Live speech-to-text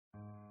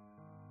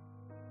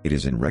It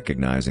is in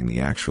recognizing the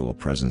actual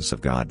presence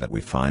of God that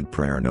we find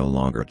prayer no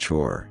longer a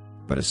chore,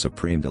 but a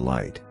supreme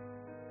delight.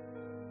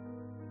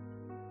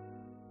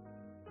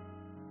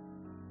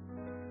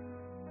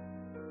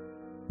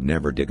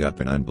 Never dig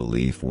up in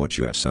unbelief what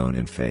you have sown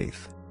in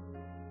faith.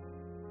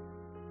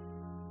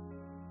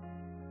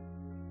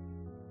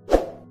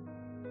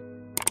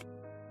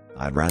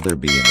 I'd rather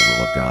be in the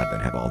will of God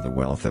than have all the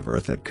wealth of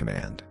earth at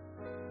command.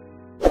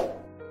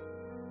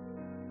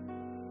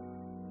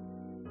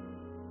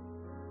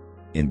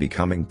 In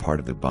becoming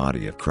part of the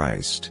body of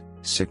Christ,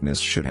 sickness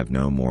should have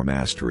no more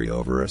mastery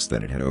over us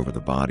than it had over the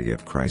body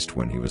of Christ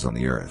when he was on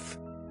the earth.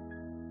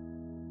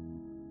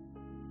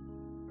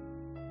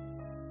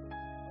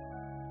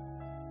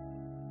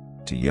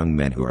 To young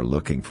men who are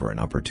looking for an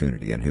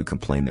opportunity and who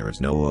complain there is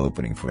no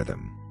opening for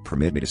them,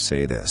 permit me to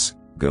say this: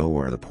 go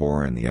where the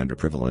poor and the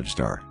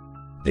underprivileged are.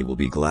 They will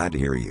be glad to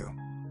hear you.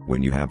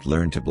 When you have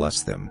learned to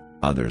bless them,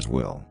 others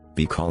will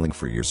be calling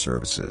for your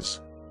services.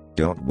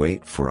 Don't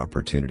wait for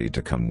opportunity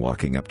to come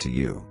walking up to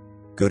you.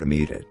 Go to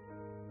meet it.